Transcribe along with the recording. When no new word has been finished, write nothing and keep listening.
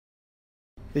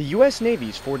The U.S.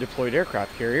 Navy's forward-deployed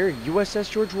aircraft carrier,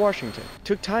 USS George Washington,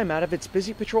 took time out of its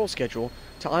busy patrol schedule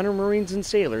to honor Marines and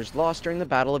sailors lost during the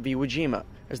Battle of Iwo Jima,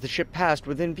 as the ship passed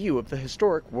within view of the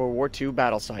historic World War II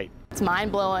battle site. It's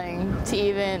mind-blowing to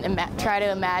even try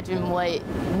to imagine what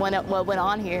went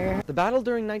on here. The battle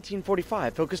during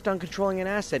 1945 focused on controlling an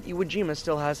asset Iwo Jima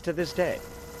still has to this day,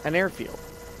 an airfield.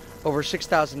 Over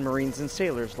 6,000 Marines and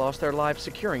sailors lost their lives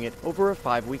securing it over a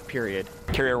 5-week period.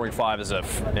 Carrier Wing 5 is in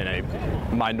a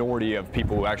minority of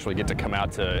people who actually get to come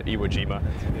out to Iwo Jima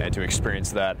and to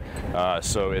experience that.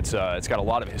 So it's got a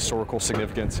lot of historical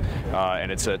significance,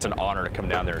 and it's an honor to come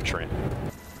down there and train.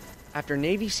 After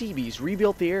Navy Seabees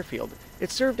rebuilt the airfield,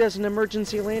 it served as an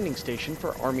emergency landing station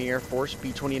for Army Air Force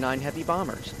B-29 heavy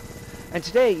bombers, and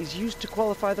today is used to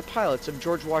qualify the pilots of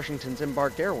George Washington's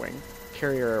embarked air wing,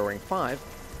 Carrier Air Wing 5,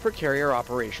 for carrier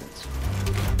operations.